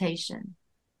agitation,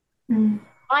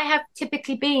 I have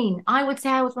typically been, I would say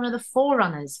I was one of the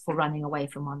forerunners for running away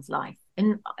from one's life.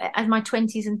 In my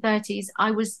 20s and 30s,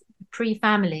 I was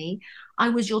pre-family. I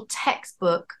was your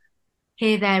textbook,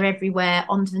 here, there, everywhere,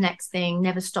 on to the next thing,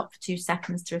 never stop for 2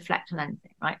 seconds to reflect on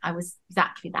anything, right? I was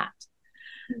exactly that.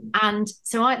 And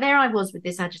so there I was with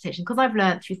this agitation, because I've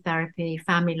learned through therapy,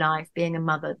 family life, being a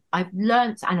mother, I've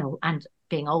learned, and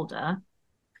being older,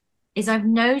 is I've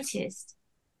noticed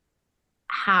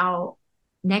how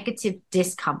negative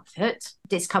discomfort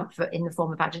in the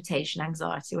form of agitation,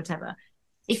 anxiety, whatever,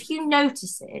 if you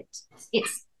notice it,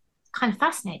 it's kind of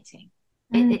fascinating.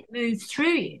 It moves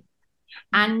through you.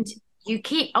 And you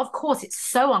keep, of course, it's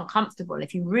so uncomfortable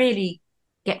if you really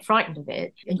get frightened of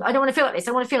it. I don't want to feel like this.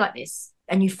 I want to feel like this.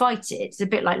 And you fight it. It's a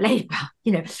bit like labor,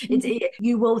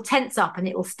 you will tense up and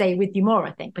it will stay with you more,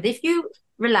 I think. But if you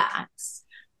relax,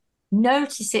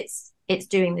 notice it's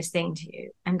doing this thing to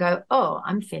you and go, oh,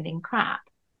 I'm feeling crap.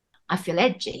 I feel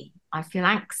edgy. I feel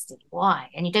angsty. Why?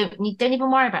 And you don't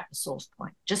even worry about the source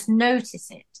point. Just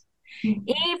notice it.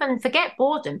 Even forget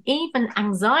boredom, even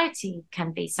anxiety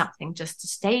can be something just to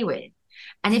stay with.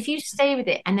 And if you stay with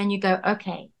it and then you go,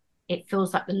 okay, it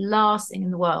feels like the last thing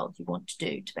in the world you want to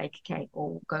do to bake a cake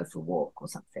or go for a walk or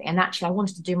something. And actually, I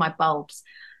wanted to do my bulbs.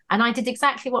 And I did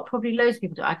exactly what probably loads of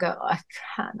people do. I go, I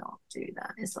cannot do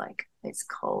that. It's like, it's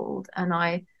cold and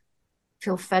I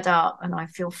feel fed up and I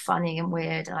feel funny and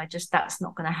weird. And that's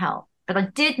not going to help. But I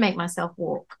did make myself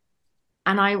walk.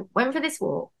 And I went for this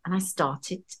walk and I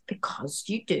started, because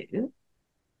you do,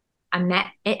 I met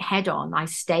it head on. I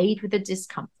stayed with the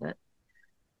discomfort.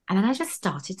 And then I just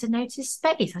started to notice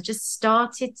space. I just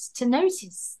started to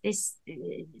notice this.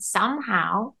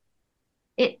 Somehow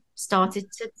it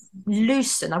started to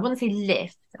loosen. I wouldn't say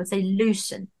lift, I would say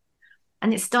loosen.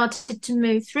 And it started to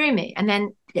move through me. And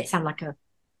then it sounded like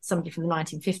somebody from the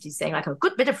 1950s saying like a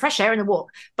good bit of fresh air in a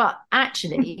walk. But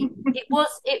actually,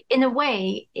 in a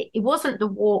way, it wasn't the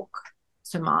walk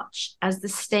so much as the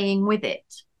staying with it.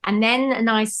 And then a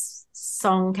nice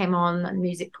song came on and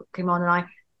music came on, and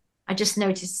I just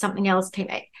noticed something else came.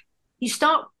 You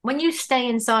start, when you stay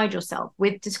inside yourself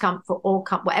with discomfort or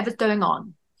whatever's going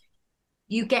on,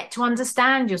 you get to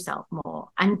understand yourself more.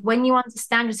 And when you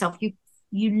understand yourself, you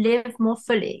live more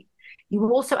fully. You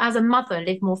also, as a mother,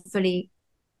 live more fully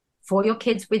for your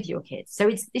kids, with your kids. So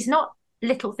it's not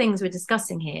little things we're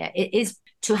discussing here. It is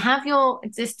to have your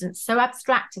existence so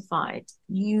abstractified.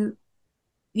 I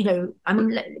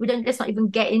mean, let's not even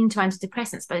get into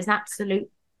antidepressants, but it's an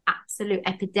absolute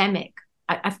epidemic.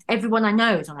 Everyone I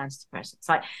know is on antidepressants.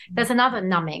 Like, there's another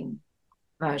numbing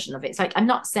version of it. It's like, I'm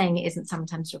not saying it isn't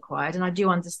sometimes required, and I do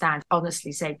understand,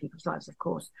 honestly, save people's lives, of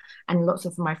course, and lots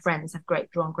of my friends have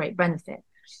drawn great benefit.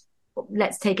 But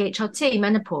let's take HRT,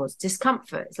 menopause,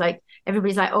 discomfort. It's like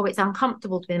everybody's like, oh, it's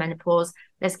uncomfortable to be in menopause,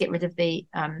 let's get rid of the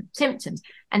symptoms.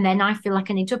 And then I feel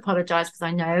like I need to apologize because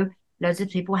I know loads of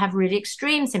people have really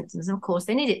extreme symptoms, and of course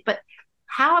they need it. But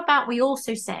how about we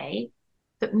also say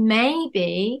that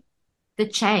maybe the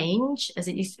change, as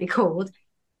it used to be called,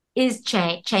 is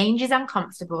change is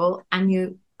uncomfortable, and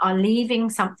you are leaving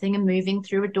something and moving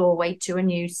through a doorway to a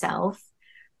new self.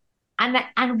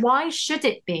 And why should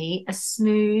it be a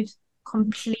smooth,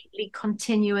 completely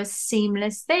continuous,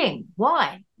 seamless thing?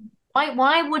 Why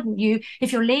wouldn't you,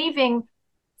 if you're leaving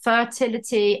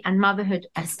fertility and motherhood,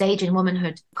 a stage in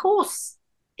womanhood, of course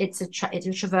it's a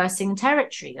traversing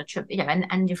territory,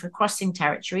 and if you're crossing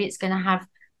territory, it's going to have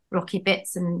rocky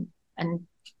bits and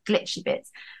glitchy bits.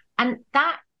 And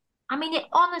that, I mean, it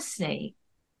honestly,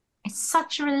 it's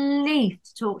such a relief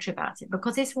to talk to you about it,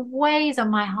 because this weighs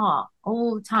on my heart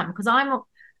all the time, because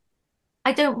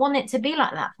I don't want it to be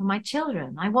like that for my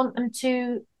children. I want them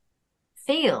to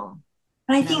feel.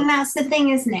 But I think that's the thing,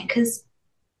 isn't it? Because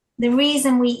the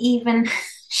reason we even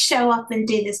show up and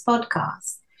do this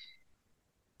podcast,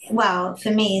 well,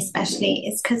 for me especially,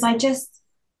 is because I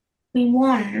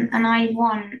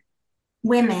want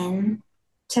women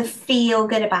to feel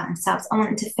good about themselves. I want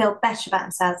them to feel better about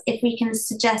themselves. If we can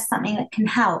suggest something that can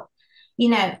help,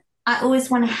 I always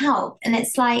want to help. And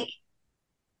it's like,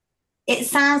 it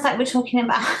sounds like we're talking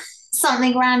about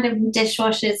something random,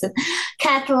 dishwashers and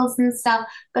kettles and stuff.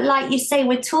 But like you say,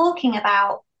 we're talking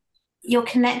about your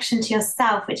connection to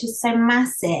yourself, which is so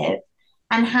massive,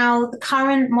 and how the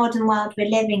current modern world we're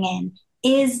living in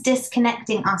is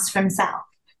disconnecting us from self.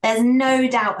 There's no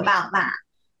doubt about that,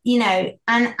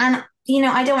 and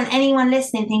I don't want anyone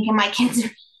listening thinking my kids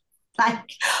are like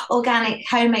organic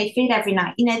homemade food every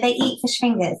night. They eat fish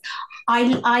fingers.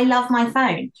 I love my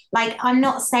phone. Like, I'm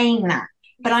not saying that,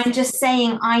 but I'm just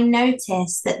saying I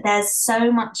notice that there's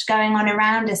so much going on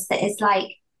around us that is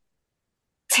like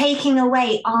taking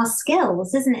away our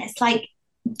skills, isn't it? It's like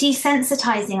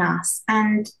desensitizing us,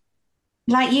 and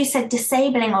like you said,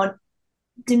 disabling or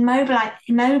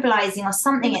immobilizing or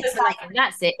something. It's like,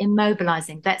 that's it,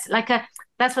 immobilizing. That's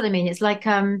what I mean. It's like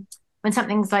when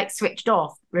something's like switched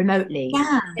off remotely.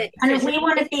 Yeah, and we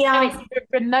want to be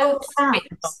remote.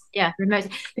 Yeah, remote.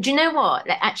 But you know what?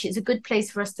 Actually, it's a good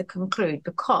place for us to conclude,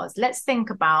 because let's think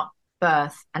about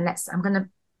birth, and I'm going to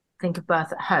think of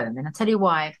birth at home, and I'll tell you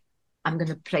why I'm going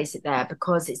to place it there,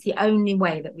 because it's the only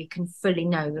way that we can fully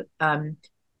know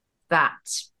that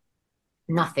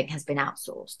nothing has been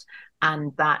outsourced,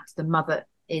 and that the mother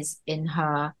is in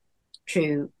her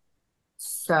true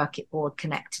circuit board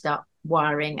connected up,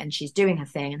 wiring, and she's doing her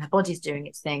thing and her body's doing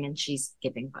its thing and she's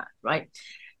giving birth, right?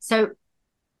 So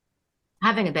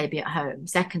having a baby at home,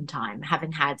 second time,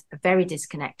 having had a very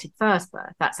disconnected first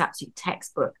birth, that's absolute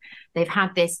textbook. They've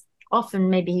had this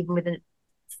often, maybe even with a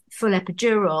full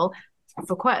epidural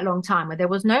for quite a long time where there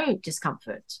was no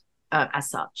discomfort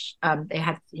as such. They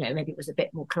had, maybe it was a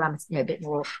bit more calamity, a bit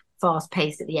more fast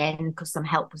paced at the end because some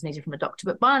help was needed from a doctor.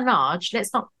 But by and large,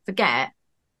 let's not forget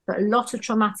that a lot of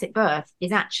traumatic birth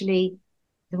is actually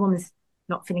the woman's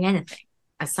not feeling anything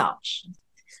as such.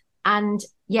 And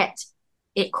yet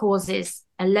it causes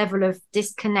a level of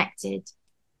disconnected.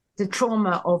 The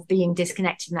trauma of being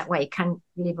disconnected in that way can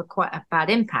leave quite a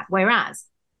bad impact. Whereas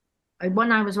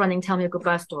when I was running Tell Me a Good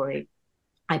Birth Story,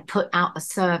 I put out a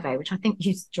survey, which I think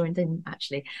you joined in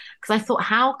actually, because I thought,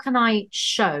 how can I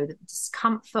show that the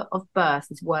discomfort of birth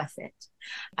is worth it?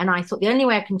 And I thought the only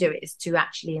way I can do it is to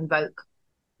actually invoke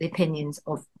the opinions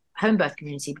of home birth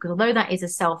community, because although that is a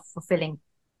self-fulfilling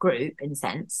group in a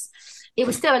sense, it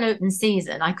was still an open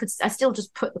season. I still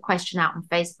just put the question out on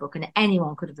Facebook and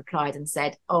anyone could have replied and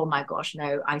said, oh my gosh,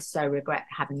 no, I so regret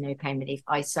having no pain relief.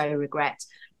 I so regret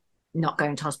not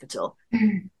going to hospital.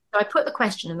 So I put the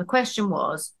question, and the question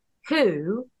was,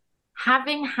 who,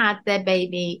 having had their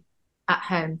baby at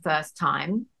home first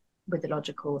time, with the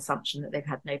logical assumption that they've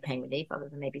had no pain relief other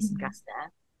than maybe some gas there,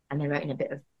 and they were in a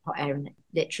bit of hot air and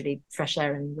literally fresh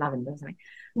air and lavender or something,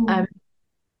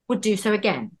 would do so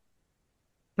again.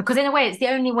 Because in a way, it's the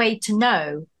only way to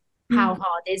know how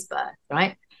hard is birth,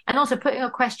 right? And also putting a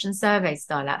question survey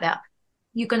style out there,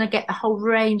 you're going to get a whole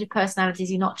range of personalities.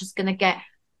 You're not just going to get,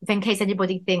 if in case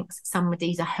anybody thinks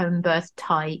somebody's a home birth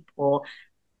type or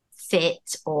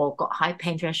fit or got high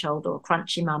pain threshold or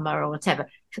crunchy mama or whatever,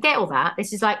 forget all that.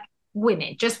 This is like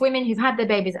women, just women who've had their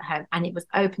babies at home, and it was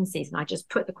open season. I just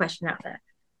put the question out there.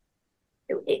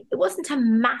 It wasn't a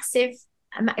massive,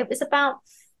 it was about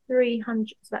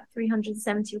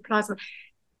 370 replies.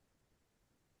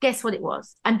 Guess what it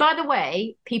was? And by the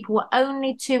way, people were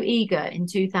only too eager in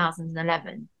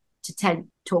 2011 to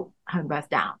talk home birth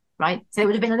down, right? So it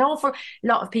would have been an awful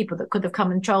lot of people that could have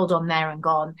come and trolled on there and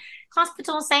gone,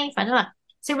 hospital safe, and all that.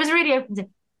 So it was really open to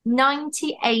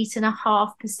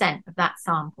 98.5% of that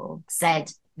sample said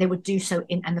they would do so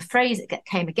in, and the phrase that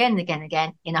came again and again and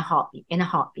again, in a heartbeat, in a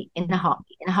heartbeat, in a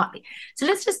heartbeat, in a heartbeat. So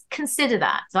let's just consider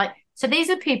that. Like, so these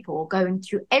are people going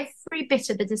through every bit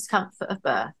of the discomfort of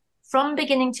birth from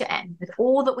beginning to end, with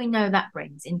all that we know that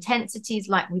brings, intensities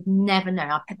like we've never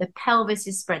known. The pelvis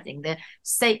is spreading, the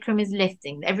sacrum is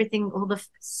lifting, everything, all the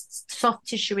soft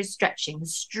tissue is stretching, the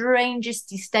strangest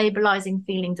destabilizing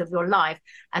feelings of your life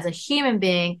as a human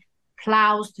being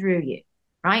plows through you,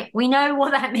 right? We know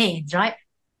what that means, right?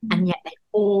 And yet they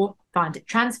all find it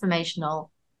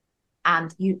transformational.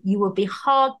 And you will be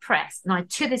hard pressed, and I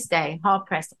to this day hard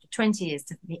pressed after 20 years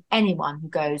to meet anyone who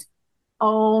goes,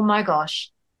 oh my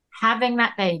gosh, having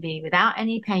that baby without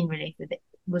any pain relief with it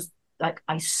was like,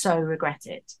 I so regret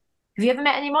it. Have you ever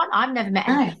met anyone? I've never met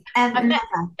anyone.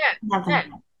 Never.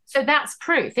 So that's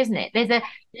proof, isn't it? There's a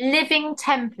living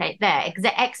template there,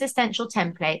 existential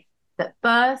template, that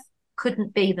birth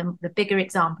couldn't be the bigger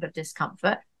example of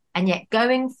discomfort, and yet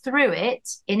going through it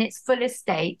in its fullest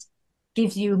state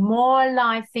gives you more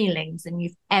live feelings than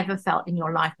you've ever felt in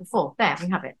your life before. There, we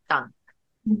have it done.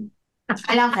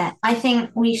 I love it. I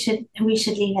think we should leave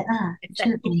it there,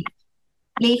 shouldn't we?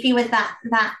 Leave you with that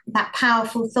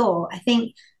powerful thought. I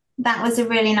think that was a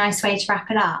really nice way to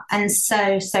wrap it up. And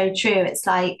so true. It's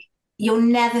like you'll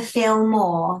never feel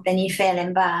more than you feel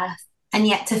in birth, and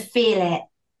yet to feel it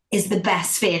is the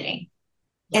best feeling.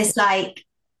 It's like,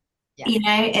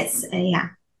 it's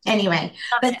Anyway,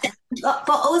 but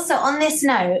also on this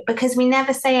note, because we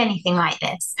never say anything like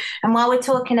this, and while we're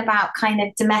talking about kind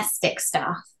of domestic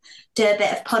stuff, do a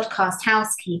bit of podcast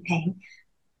housekeeping,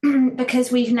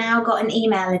 because we've now got an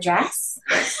email address,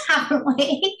 haven't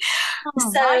we?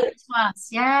 So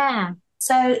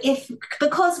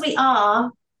because we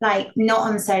are like not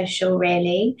on social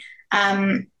really,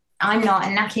 I'm not,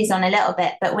 and Natalie's on a little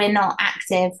bit, but we're not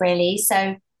active really.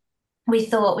 So we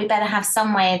thought we better have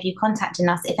some way of you contacting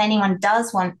us if anyone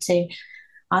does want to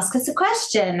ask us a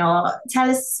question or tell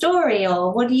us a story,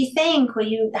 or what do you think, or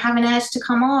you have an urge to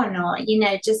come on, or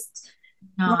just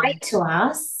write to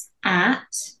us at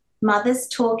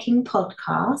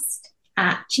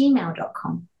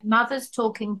motherstalkingpodcast@gmail.com.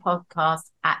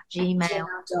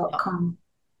 motherstalkingpodcast@gmail.com.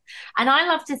 And I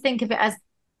love to think of it as,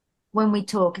 when we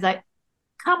talk, like,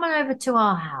 come on over to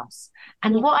our house.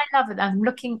 And what I love, I'm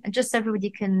looking, just so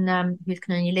everybody can, who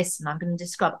can only listen, I'm going to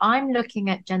describe, I'm looking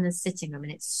at Jenna's sitting room,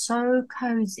 and it's so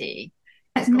cozy.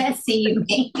 Messy, you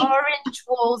mean? orange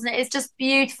walls, and it's just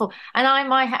beautiful. And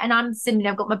I'm similar.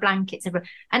 I've got my blankets everywhere,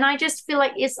 and I just feel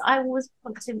like I always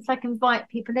want to, if I can invite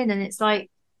people in, and it's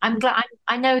like I'm glad.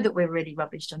 I know that we're really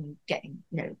rubbish on getting,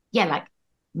 yeah, like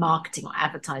marketing or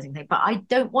advertising thing, but I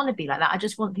don't want to be like that. I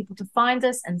just want people to find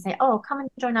us and say, "Oh, come and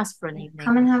join us for an evening."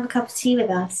 Come and have a cup of tea with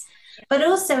us. But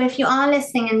also, if you are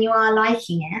listening and you are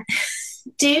liking it,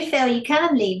 do feel you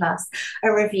can leave us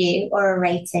a review or a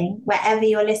rating wherever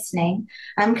you're listening.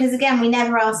 Because again, we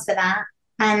never ask for that.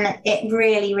 And it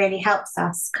really, really helps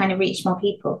us kind of reach more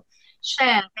people.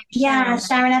 Share, Yeah,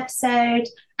 share an episode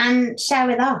and share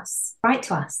with us, write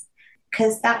to us,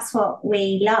 because that's what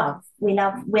we love. We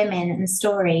love women and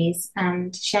stories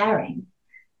and sharing.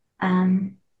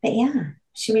 But yeah,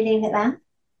 should we leave it there?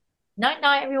 Night,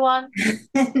 night, everyone.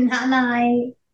 Night, night.